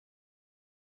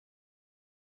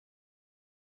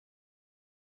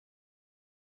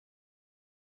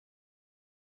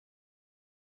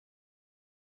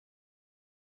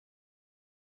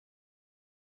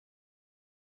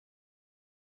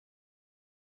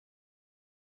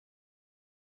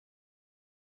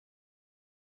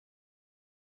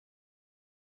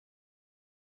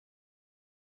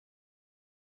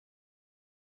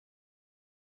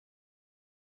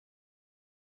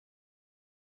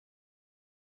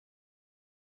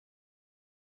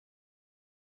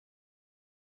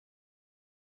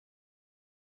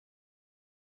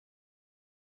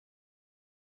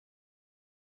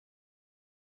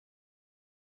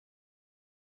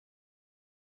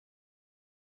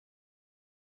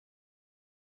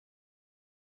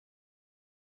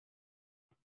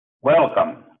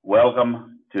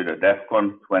Welcome to the DEF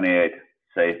CON 28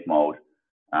 Safe Mode,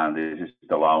 and this is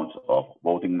the launch of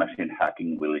Voting Machine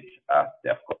Hacking Village at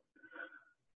DEF CON.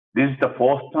 This is the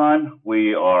fourth time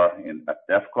we are at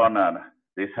DEF CON, and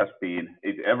this has been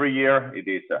every year. It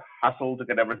is a hassle to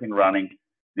get everything running.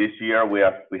 This year we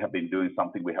have been doing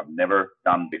something we have never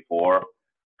done before,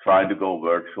 trying to go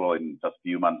virtual in just a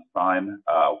few months' time.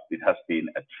 It has been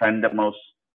a tremendous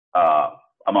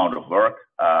amount of work,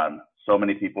 and so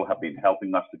many people have been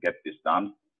helping us to get this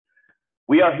done.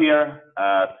 We are here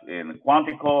in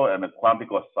Quantico and the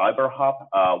Quantico Cyber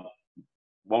Hub,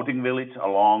 Voting Village,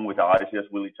 along with the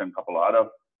ICS Village and a couple of other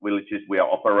villages. We are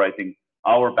operating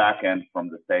our backend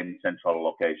from the same central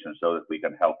location so that we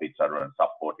can help each other and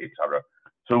support each other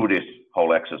through this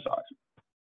whole exercise.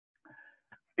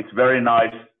 It's very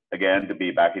nice, again, to be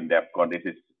back in DEF CON. This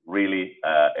is really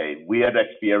a weird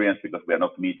experience because we are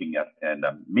not meeting in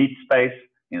a meet space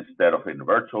instead of in a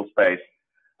virtual space.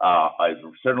 I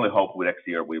certainly hope next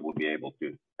year we will be able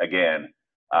to, again,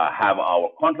 have our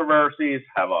controversies,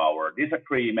 have our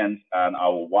disagreements, and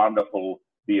our wonderful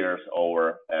beers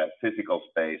over a physical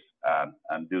space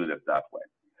and do it that way.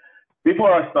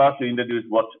 Before I start to introduce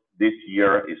what this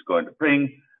year is going to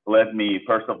bring, let me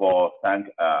first of all thank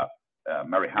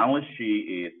Mary Hanley.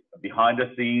 She is behind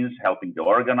the scenes helping to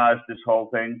organize this whole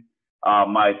thing.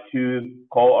 My two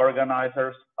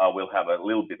co-organizers will have a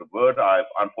little bit of word.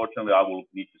 Unfortunately, I will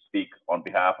need to speak on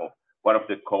behalf of one of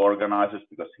the co-organizers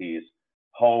because he is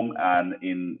home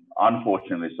and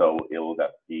unfortunately so ill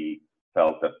that he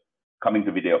felt that coming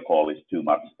to video call is too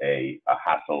much a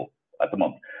hassle at the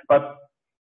moment. But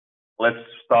let's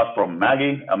start from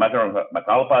Maggie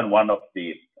McAlpine, one of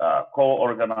the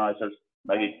co-organizers.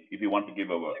 Maggie, if you want to give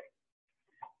a word.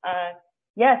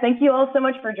 Yeah, thank you all so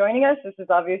much for joining us. This is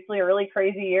obviously a really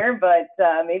crazy year, but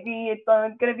maybe it's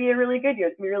going to be a really good year.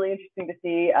 It's going to be really interesting to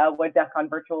see what DEF CON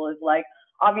Virtual is like.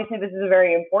 Obviously, this is a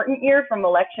very important year from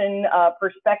election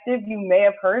perspective. You may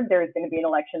have heard there's going to be an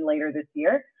election later this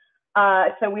year.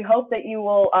 So we hope that you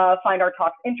will find our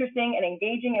talks interesting and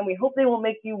engaging, and we hope they will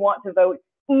make you want to vote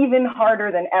even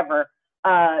harder than ever.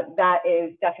 That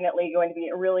is definitely going to be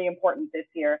really important this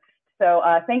year. So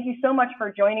thank you so much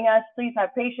for joining us. Please have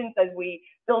patience as we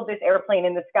build this airplane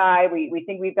in the sky. We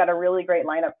think we've got a really great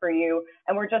lineup for you.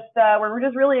 And we're just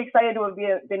really excited to have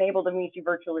been able to meet you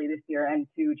virtually this year and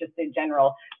to just in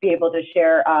general be able to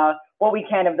share what we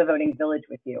can of the Voting Village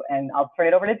with you. And I'll turn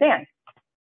it over to Dan.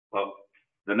 Well,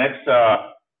 the next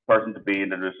person to be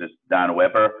introduced is Dan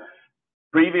Weber.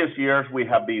 Previous years, we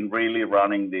have been really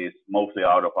running this mostly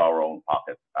out of our own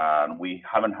pocket. And we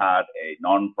haven't had a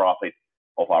non-profit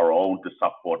of our own to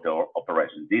support the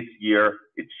operation. This year,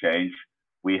 it changed.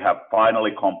 We have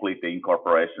finally completed the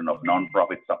incorporation of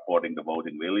non-profit supporting the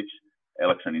Voting Village,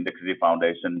 Election Integrity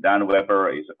Foundation. Dan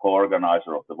Weber is a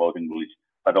co-organizer of the Voting Village,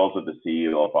 but also the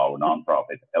CEO of our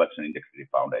non-profit Election Integrity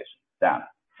Foundation. Dan.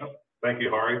 Thank you,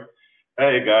 Hari.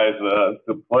 Hey guys, it's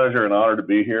a pleasure and honor to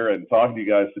be here and talking to you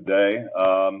guys today.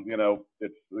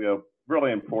 It's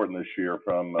really important this year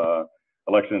from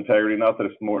election integrity. Not that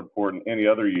it's more important any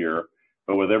other year,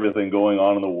 but with everything going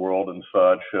on in the world and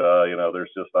such,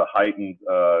 there's just a heightened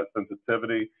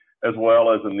sensitivity as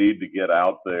well as a need to get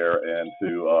out there and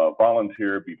to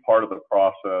volunteer, be part of the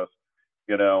process.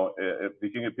 If you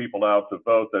can get people out to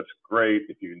vote, that's great.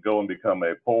 If you can go and become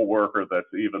a poll worker,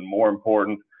 that's even more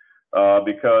important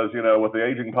because, with the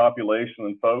aging population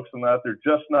and folks and that, they're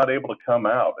just not able to come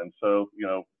out. And so,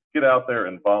 get out there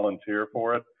and volunteer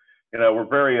for it. We're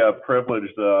very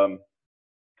privileged.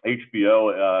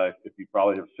 HBO, if you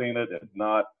probably have seen it, if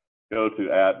not, go to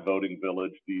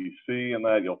 @VotingVillage.DC and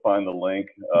that you'll find the link.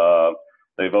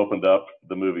 They've opened up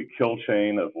the movie Kill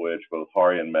Chain, of which both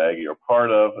Hari and Maggie are part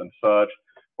of and such,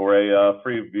 for a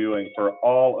free viewing for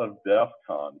all of DEF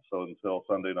CON. So until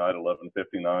Sunday night,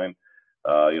 11:59,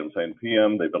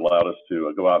 p.m., they've allowed us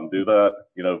to go out and do that.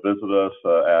 Visit us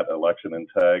at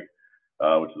ElectionInteg,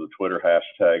 which is a Twitter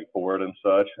hashtag for it and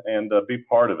such, and be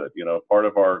part of it. Part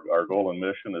of our goal and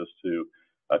mission is to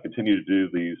continue to do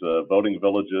these voting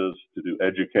villages, to do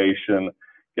education,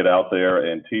 get out there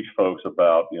and teach folks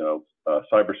about,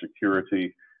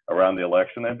 cybersecurity around the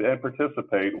election and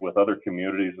participate with other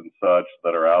communities and such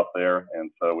that are out there.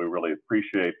 And so we really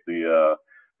appreciate the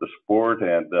support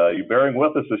and you bearing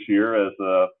with us this year as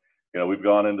we've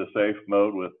gone into safe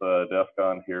mode with DEF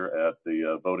CON here at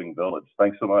the Voting Village.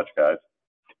 Thanks so much, guys.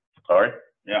 Sorry?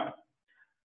 Yeah.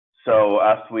 So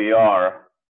as we are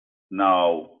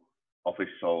now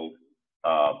official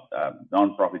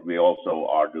nonprofit, we also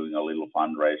are doing a little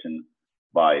fundraising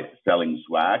by selling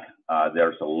swag.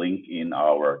 There's a link in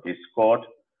our Discord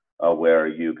where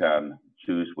you can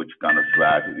choose which kind of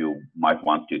swag you might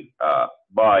want to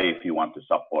buy if you want to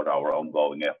support our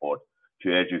ongoing effort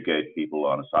to educate people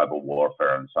on cyber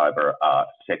warfare and cyber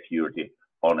security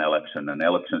on election and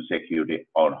election security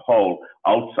on whole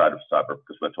outside of cyber,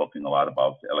 because we're talking a lot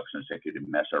about election security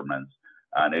measurements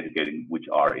and educating which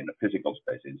are in the physical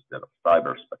space instead of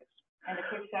cyberspace. And a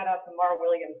quick shout out to Mara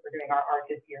Williams for doing our art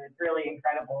this year. It's really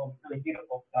incredible, really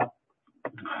beautiful stuff.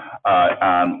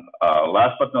 And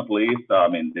last but not least, I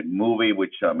mean, the movie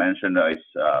which I mentioned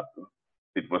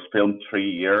it was filmed 3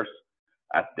 years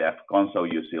at DEF CON, so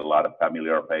you see a lot of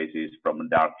familiar faces from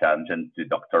Dark Tangent to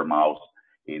Dr. Mouse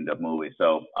in the movie.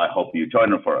 So I hope you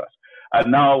join us for us.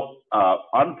 And now,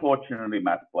 unfortunately,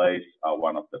 Matt Place,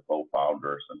 one of the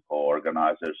co-founders and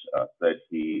co-organizers, said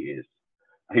he's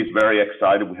very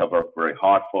excited. We have worked very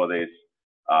hard for this.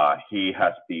 He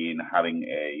has been having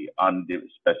a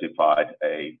unspecified,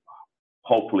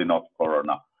 hopefully not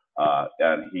corona,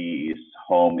 and he is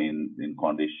home in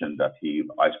condition that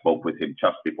I spoke with him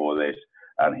just before this,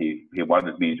 and he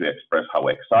wanted me to express how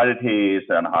excited he is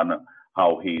and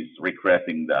how he's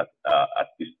regretting that at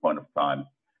this point of time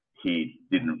he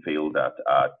didn't feel that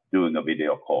doing a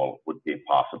video call would be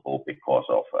possible because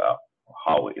of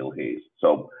how ill he is.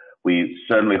 So we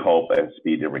certainly hope a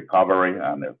speedy recovery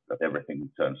and that everything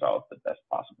turns out the best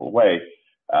possible way.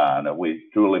 And we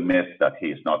truly miss that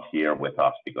he's not here with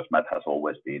us, because Matt has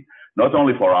always been, not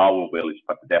only for our village,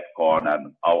 but the DEF CON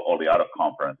and all the other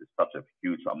conferences, such a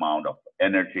huge amount of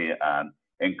energy and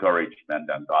encouragement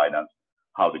and guidance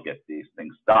how to get these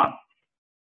things done.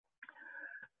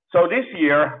 So this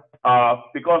year,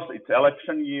 because it's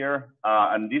election year,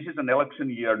 and this is an election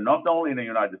year not only in the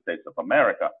United States of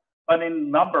America, but in a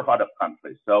number of other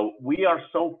countries. So we are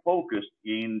so focused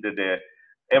in the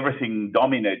everything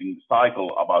dominating cycle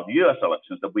about US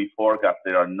elections that we forgot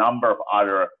there are a number of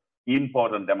other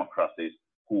important democracies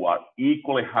who are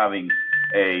equally having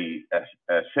a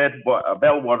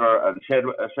bellwether and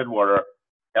shedwater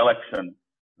election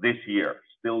this year,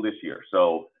 still this year.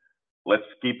 So let's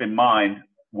keep in mind,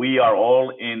 we are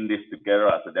all in this together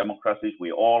as a democracies.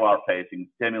 We all are facing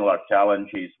similar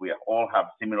challenges. We all have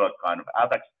similar kind of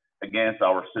attacks against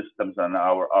our systems and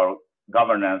our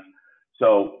governance.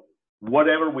 So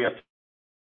whatever we are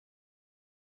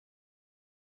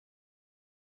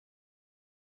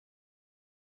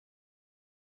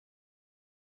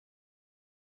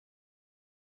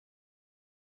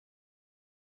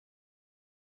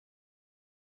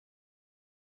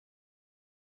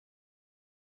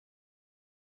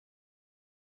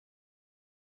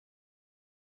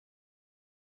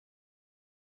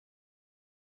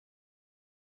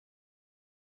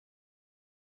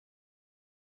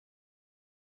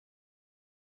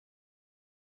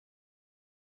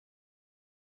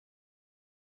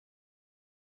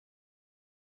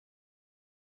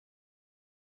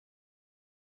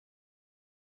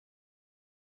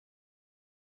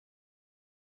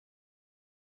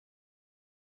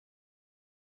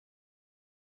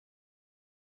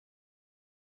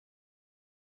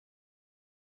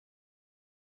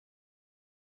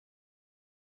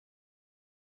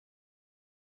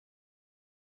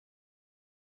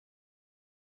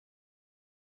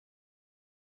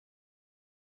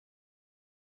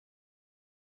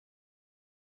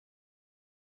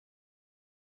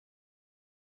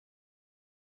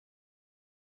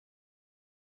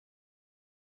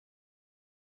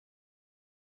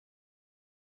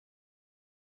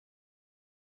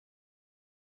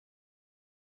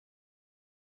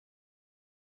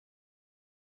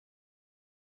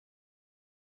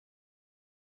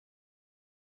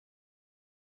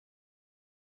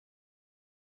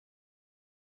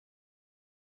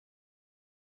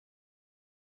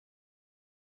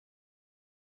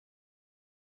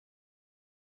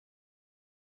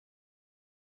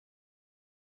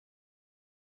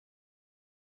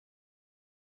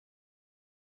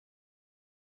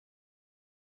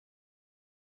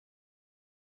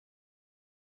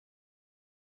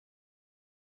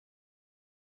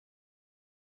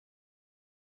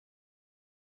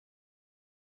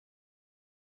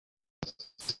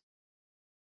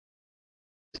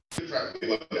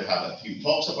We're going to have a few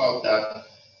talks about that,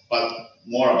 but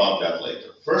more about that later.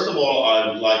 First of all, I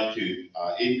would like to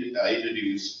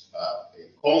introduce a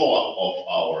follow-up of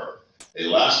our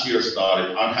last year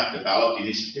started Unhack the Ballot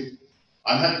initiative.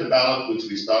 Unhack the Ballot, which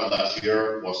we started last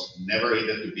year, was never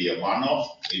intended to be a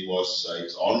one-off.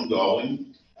 It's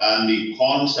ongoing, and the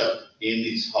concept in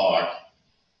its heart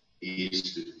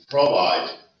is to provide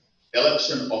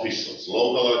election officials,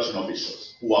 local election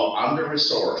officials, who are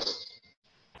under-resourced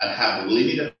and have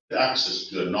limited access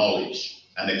to knowledge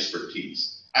and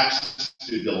expertise, access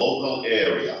to the local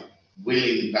area,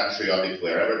 willing, patriotic,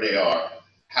 wherever they are,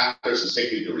 hackers and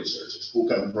security researchers who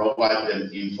can provide them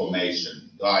information,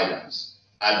 guidance,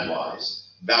 advice,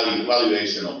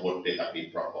 valuation of what they have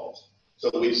been proposed. So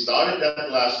we started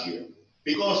that last year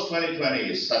because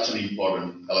 2020 is such an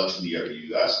important election year in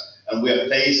the US, and we are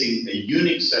facing a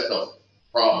unique set of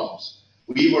problems.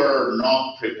 We were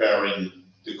not preparing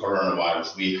the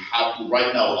coronavirus. We have to,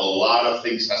 right now, a lot of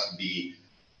things has to be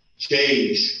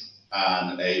changed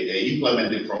and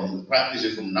implemented from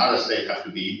practices from another state have to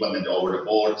be implemented over the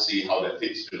board, see how that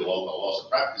fits to the local laws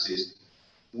and practices.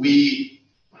 We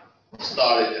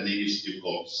started an initiative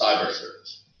called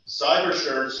CyberSearch.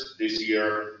 CyberSearch this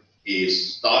year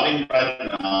is starting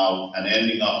right now and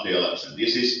ending up the election.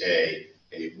 This is a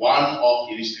one-off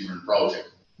initiative and project,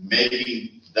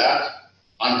 making that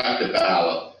unhack the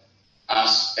ballot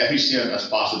as efficient as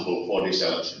possible for this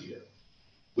election year.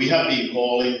 We have been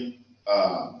calling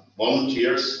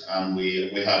volunteers, and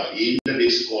we have in the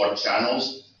Discord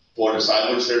channels for the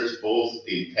CyberSearch, both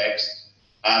in text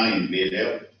and in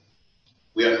video.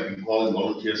 We have been calling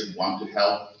volunteers who want to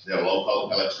help their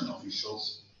local election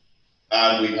officials.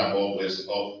 And we have always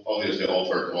obviously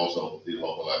offered also the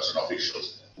local election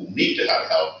officials who need to have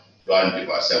help to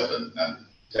identify self and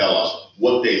tell us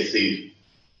what they think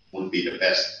would be the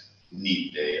best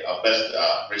need, best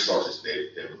resources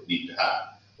they would need to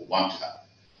have, or want to have.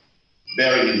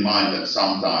 Bearing in mind that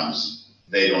sometimes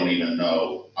they don't even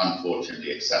know,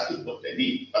 unfortunately, exactly what they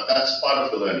need, but that's part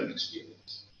of the learning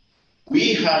experience.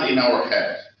 We had in our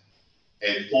head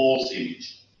a false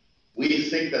image. We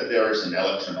think that there is an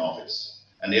election office,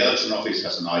 and the election office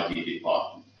has an IT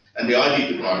department, and the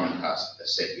IT department has a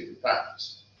security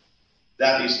practice.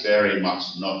 That is very much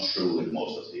not true in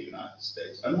most of the United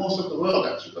States, and most of the world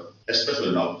actually, but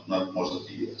especially not most of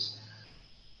the US.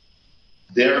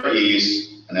 There is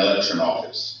an election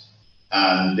office,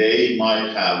 and they might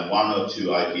have 1 or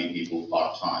 2 IT people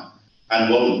part-time and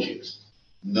volunteers.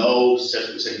 No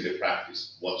security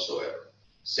practice whatsoever.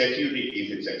 Security,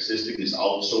 if it's existing, is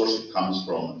outsourced. It comes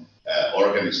from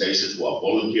organizations who are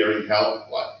volunteering help,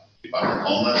 like Department of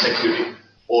Homeland Security,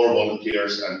 or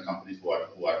volunteers and companies who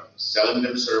are selling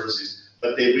them services,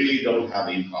 but they really don't have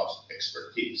in-house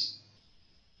expertise.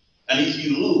 And if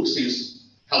you look, since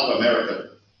Help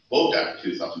America Vote Act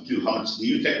 2002, how much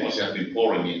new technology has been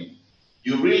pouring in,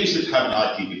 you really should have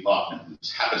an IT department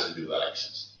which happens to do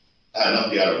elections, not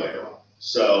the other way around.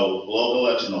 So local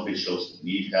election officials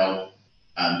need help,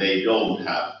 and they don't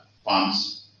have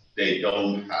funds, they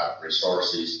don't have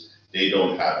resources, they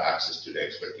don't have access to the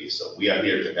expertise. So we are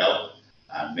here to help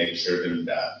and make certain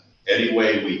that any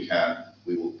way we can,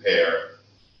 we will pair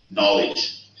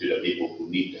knowledge to the people who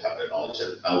need to have the knowledge.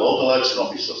 And local election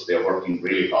officials, they're working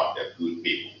really hard, they're good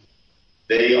people.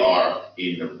 They are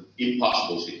in an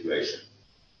impossible situation.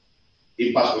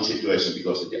 Impossible situation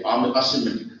because of the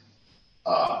asymmetric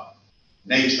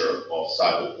nature of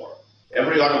cyber war.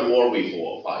 Every other war we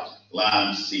fight,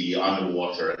 land, sea,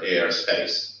 underwater, air,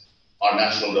 space, are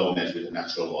natural domains with the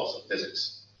natural laws of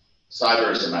physics.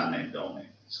 Cyber is a man-made domain.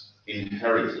 It's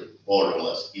inherently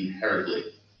borderless, inherently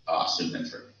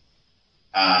symmetric.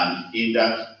 And in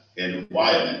that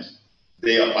environment,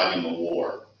 they are fighting a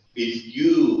war.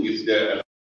 If the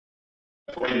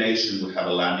foreign nation would have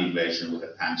a land invasion with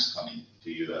the tanks coming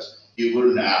to US, you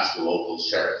wouldn't ask the local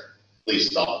sheriff, please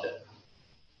stop them.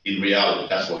 In reality,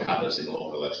 that's what happens in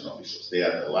local election officials. They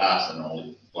are the last and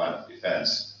only line of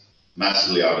defense,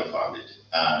 massively underfunded,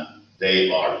 and they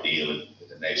are dealing with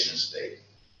the nation state,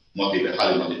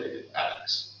 highly motivated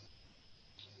attacks.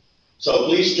 So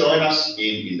please join us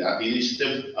in that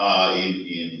initiative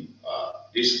in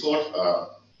Discord.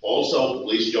 Also,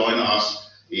 please join us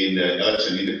in the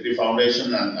Election Integrity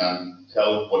Foundation and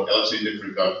tell what Election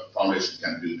Integrity Foundation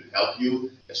can do to help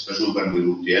you, especially when we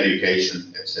look at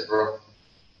education, etc.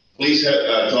 Please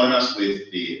join us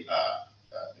with the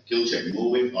Killchain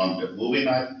movie on the movie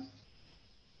night.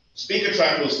 Speaker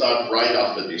track will start right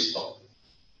after this talk.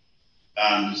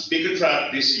 And speaker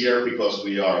track this year, because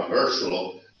we are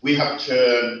virtual, we have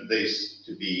turned this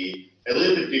to be a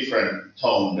little bit different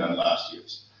tone than last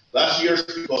year's. Last year's,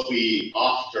 because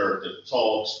after the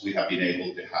talks, we have been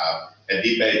able to have a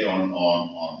debate on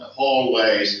the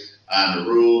hallways and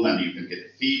the room, and you can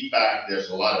get feedback. There's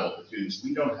a lot of opportunities.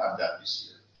 We don't have that this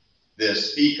year. The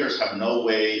speakers have no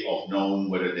way of knowing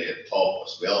whether their talk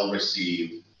was well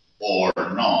received or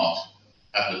not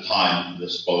at the time the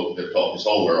talk is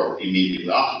over or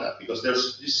immediately after that, because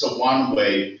this is a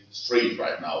one-way street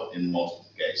right now in most of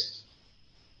the cases.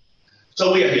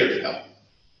 So we are here to help.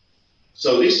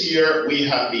 So this year we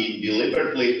have been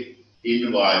deliberately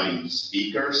inviting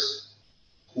speakers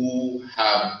who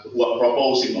are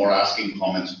proposing or asking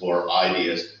comments for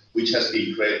ideas, which has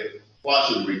been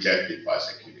largely rejected by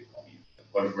security community,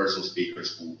 controversial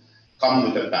speakers who come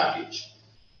with a package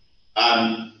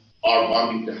and are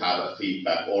wanting to have a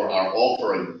feedback or are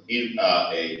offering in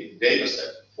a data set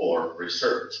for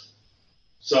research.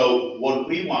 So what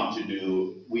we want to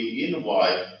do, we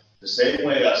invite the same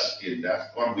way as in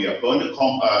DEF CON, we are going to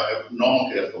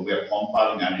normally DEF CON, we are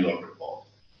compiling annual report.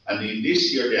 And in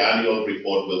this year, the annual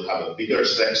report will have a bigger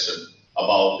section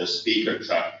about the speaker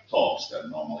track talks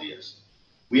than normally is.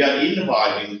 We are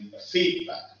inviting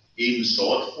feedback in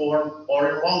short form or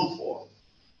in long form,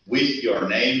 with your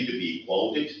name to be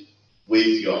quoted,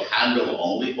 with your handle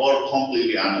only, or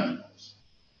completely anonymous.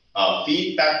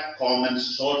 Feedback,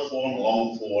 comments, short form,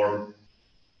 long form,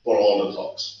 for all the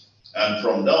talks. And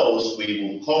from those, we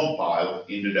will compile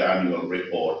into the annual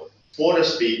report for the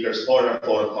speakers, for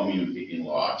the community in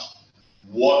large.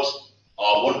 What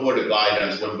were the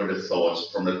guidance, what were the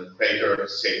thoughts from the greater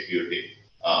security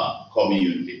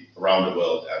community around the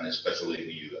world, and especially in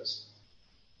the US.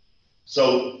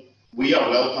 So we are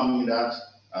welcoming that,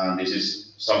 and this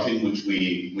is something which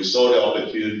we saw the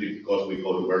opportunity because we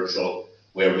go to virtual,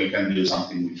 where we can do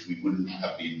something which we wouldn't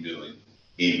have been doing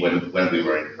when we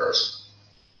were in person.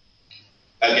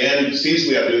 Again, since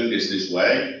we are doing this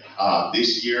way,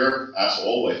 this year, as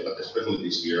always, but especially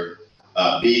this year,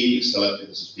 being selected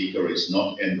as a speaker is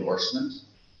not endorsement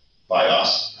by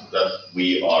us that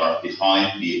we are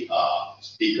behind the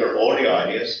speaker or the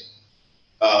ideas.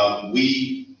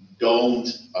 We don't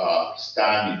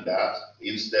stand in that.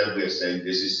 Instead, we are saying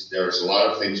there's a lot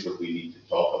of things that we need to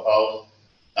talk about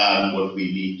and what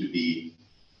we need to be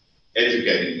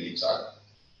educating each other.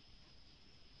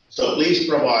 So please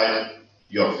provide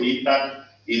your feedback.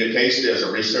 In the case there's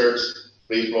a research,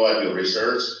 please provide your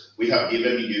research. We have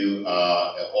given you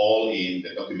all in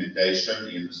the documentation,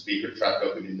 in the speaker track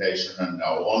documentation and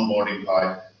our onboarding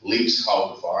guide, links how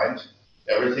to find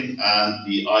everything. And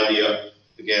the idea,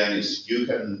 again, is you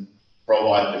can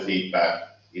provide the feedback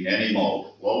in any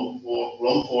mode, long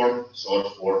form,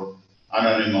 short form,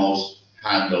 anonymous,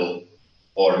 handle,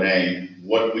 or name,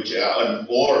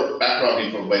 or background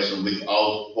information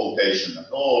without quotation at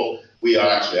all. We are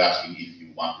actually asking if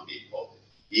you want to be quoted,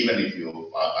 even if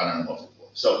you are anonymous.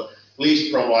 So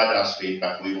please provide us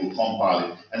feedback. We will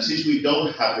compile it. And since we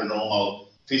don't have the normal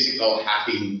physical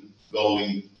hacking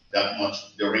going that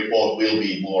much, the report will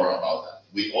be more about that.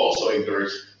 We also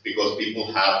encourage, because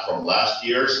people have from last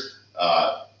year's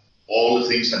all the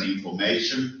things and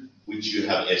information which you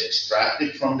have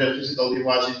extracted from the physical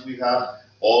devices we have,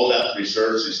 all that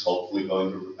research is hopefully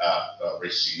going to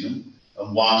resume.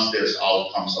 And once there's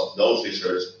outcomes of those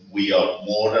research, we are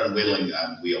more than willing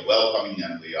and we are welcoming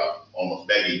and we are almost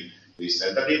begging. We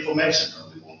send that information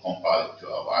and we will compile it to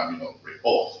our annual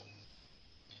report.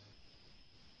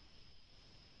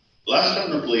 Last but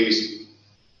not least,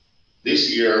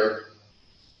 this year,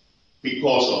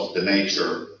 because of the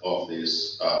nature of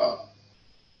this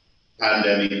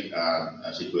pandemic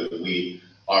situation, we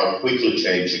are quickly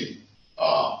changing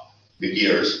the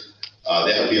gears.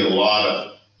 There have been a lot of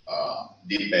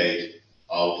debate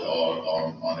out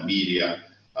on the media,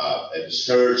 a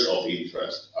surge of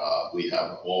interest. We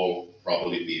have all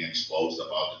probably been exposed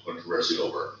about the controversy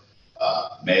over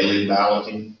mail-in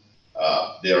balloting.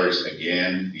 There is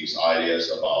again these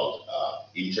ideas about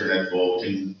internet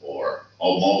voting or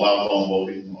mobile phone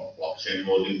voting or blockchain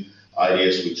voting,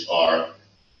 ideas which are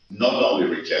not only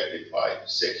rejected by the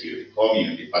security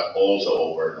community, but also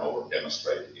over and over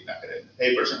demonstrated in academic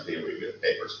papers and peer-reviewed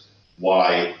papers.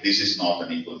 Why this is not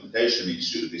an implementation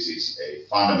issue, this is a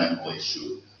fundamental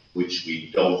issue which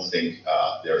we don't think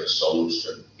there's a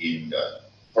solution in the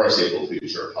foreseeable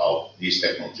future how these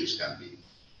technologies can be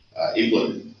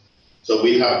implemented. So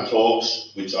we have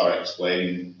talks which are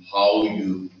explaining how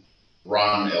you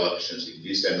run elections in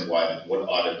this environment, what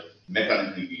are the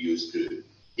mechanisms you use to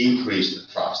increase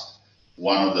the trust.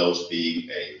 One of those being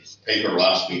a paper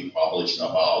last week published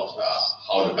about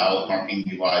how the ballot marking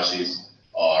devices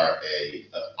are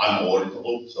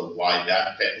unauditable, so why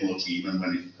that technology, even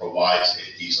when it provides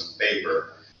a piece of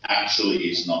paper, actually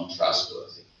is not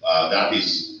trustworthy. That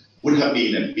would have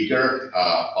been a bigger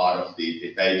part of the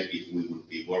debate if we would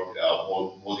be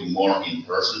voting more in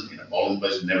person in a polling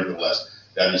place. Nevertheless,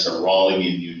 that is a rolling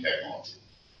in new technology.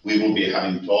 We will be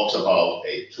having talks about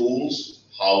tools,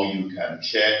 how you can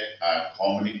check and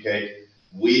communicate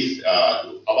with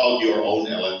about your own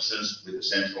elections with the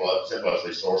centralized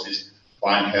resources,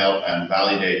 find help and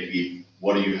validate if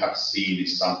what you have seen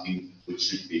is something which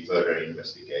should be further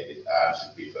investigated and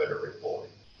should be further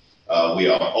reported. We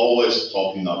are always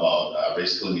talking about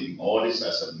risk limiting audits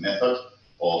as a method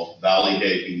of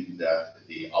validating that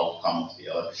the outcome of the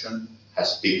election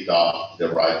has picked up the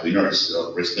right winners.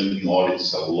 So risk limiting audit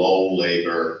is a low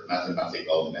labor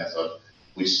mathematical method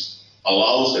which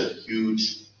allows a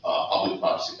huge public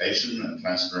participation and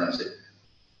transparency.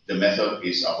 The method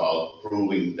is about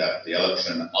proving that the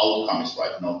election outcome is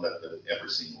right, not that every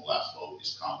single last vote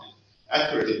is counted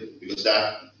accurately, because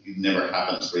that it never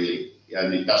happens really,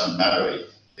 and it doesn't matter if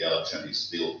the election is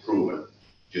still proven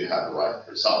to have the right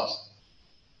results.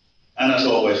 And as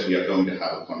always, we are going to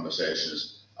have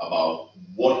conversations about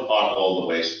what are all the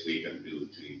ways we can do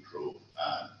to improve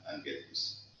and get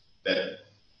this better.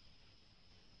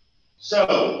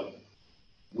 So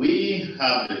we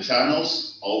have the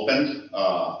channels opened.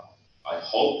 I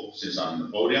hope, since I'm on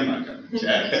the podium, I can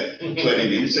check 20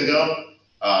 minutes ago.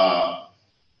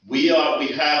 We have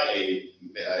a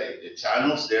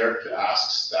channels there to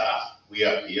ask staff. We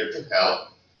are here to help.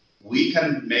 We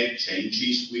can make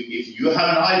changes. If you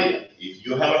have an idea, if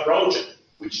you have a project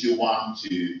which you want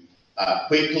to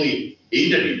quickly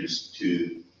introduce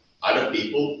to other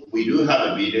people, we do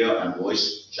have a video and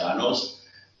voice channels.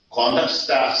 Contact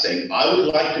staff saying, I would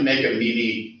like to make a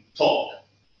mini talk.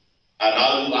 And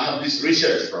I have this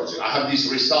research project, I have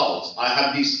these results, I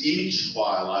have this image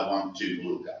file I want to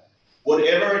look at.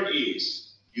 Whatever it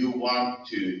is you want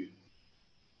to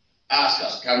ask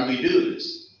us, can we do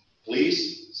this?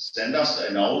 Please send us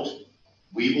a note.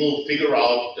 We will figure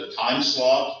out the time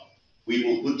slot. We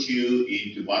will put you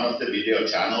into one of the video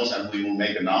channels and we will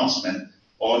make an announcement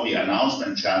on the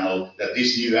announcement channel that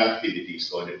this new activity is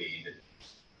going to be introduced.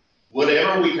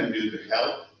 Whatever we can do to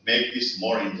help make this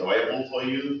more enjoyable for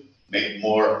you, make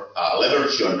more,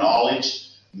 leverage your knowledge,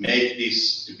 make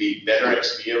this to be better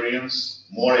experience,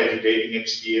 more educating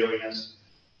experience,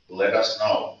 let us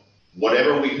know.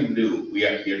 Whatever we can do, we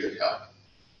are here to help.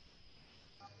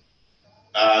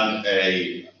 And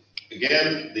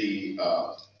again,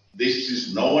 this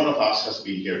is, no one of us has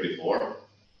been here before.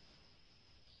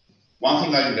 One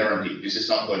thing I can guarantee, this is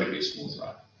not going to be a smooth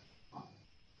ride.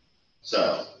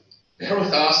 So, bear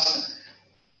with us.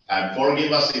 And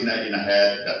forgive us in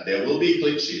ahead that there will be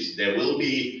glitches, there will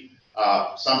be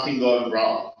something going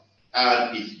wrong.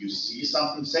 And if you see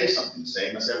something, say something,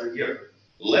 same as every year.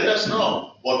 Let us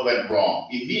know what went wrong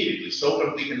immediately so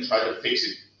that we can try to fix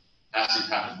it as it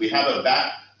happens. We have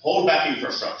a whole back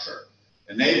infrastructure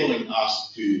enabling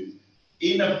us to,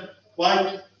 in a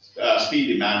quite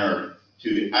speedy manner,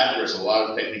 to address a lot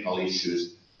of technical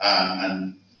issues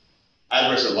and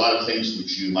address a lot of things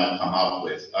which you might come up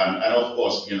with, and of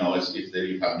course, you know, if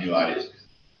you have new ideas,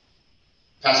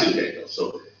 facilitate those.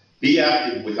 So be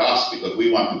active with us because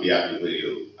we want to be active with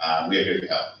you, and we are here to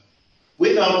help.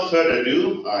 Without further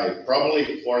ado, I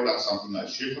probably forgot something I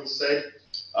should have said,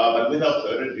 but without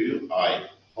further ado, I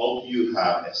hope you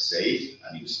have a safe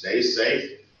and you stay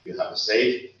safe. You have a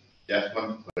safe DEF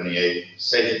CON 28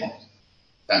 safe month.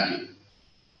 Thank you.